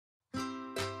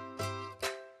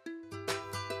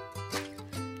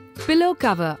Pillow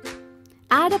cover.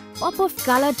 Add a pop of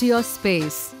color to your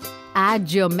space. Add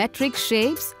geometric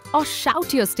shapes or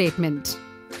shout your statement.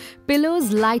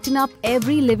 Pillows lighten up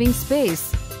every living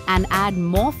space and add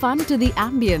more fun to the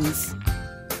ambience.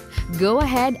 Go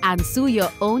ahead and sew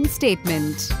your own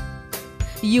statement.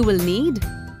 You will need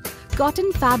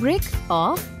cotton fabric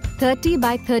of 30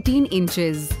 by 13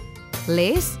 inches,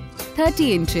 lace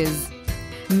 30 inches,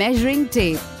 measuring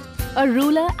tape, a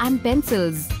ruler and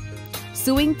pencils,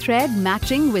 sewing thread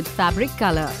matching with fabric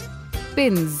color,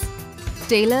 pins,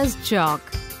 tailor's chalk,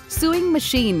 sewing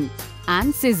machine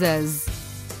and scissors.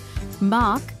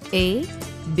 Mark A,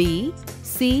 B,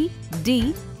 C,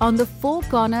 D on the four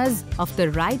corners of the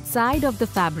right side of the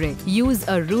fabric. Use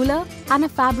a ruler and a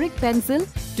fabric pencil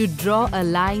to draw a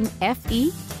line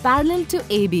FE parallel to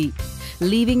AB,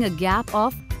 leaving a gap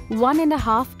of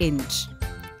 1.5 inch.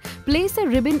 Place a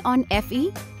ribbon on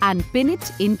FE and pin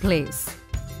it in place.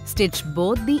 Stitch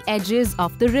both the edges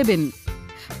of the ribbon.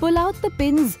 Pull out the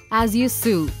pins as you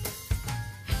sew.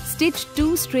 Stitch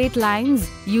 2 straight lines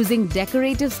using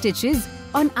decorative stitches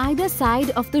on either side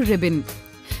of the ribbon,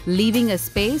 leaving a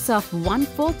space of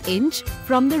 1/4 inch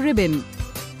from the ribbon.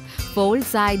 Fold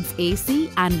sides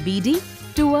AC and BD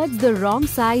towards the wrong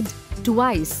side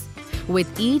twice,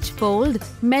 with each fold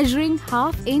measuring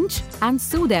 1/2 inch and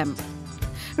sew them.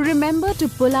 Remember to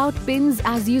pull out pins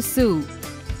as you sew.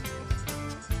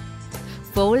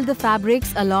 Fold the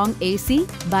fabrics along AC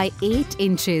by 8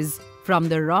 inches from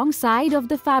the wrong side of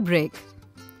the fabric.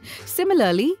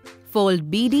 Similarly,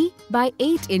 fold BD by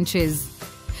 8 inches.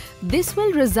 This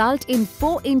will result in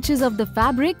 4 inches of the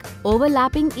fabric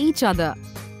overlapping each other.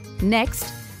 Next,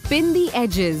 pin the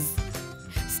edges.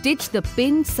 Stitch the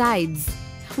pinned sides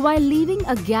while leaving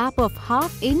a gap of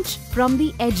 1/2 inch from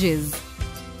the edges.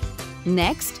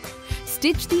 Next,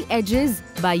 stitch the edges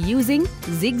by using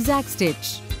zigzag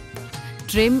stitch.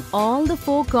 Trim all the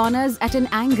 4 corners at an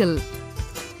angle.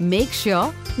 Make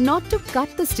sure not to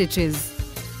cut the stitches.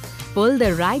 Pull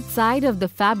the right side of the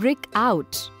fabric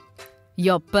out.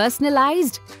 Your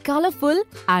personalized, colorful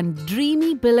and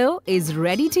dreamy pillow is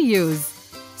ready to use.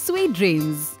 Sweet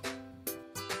dreams!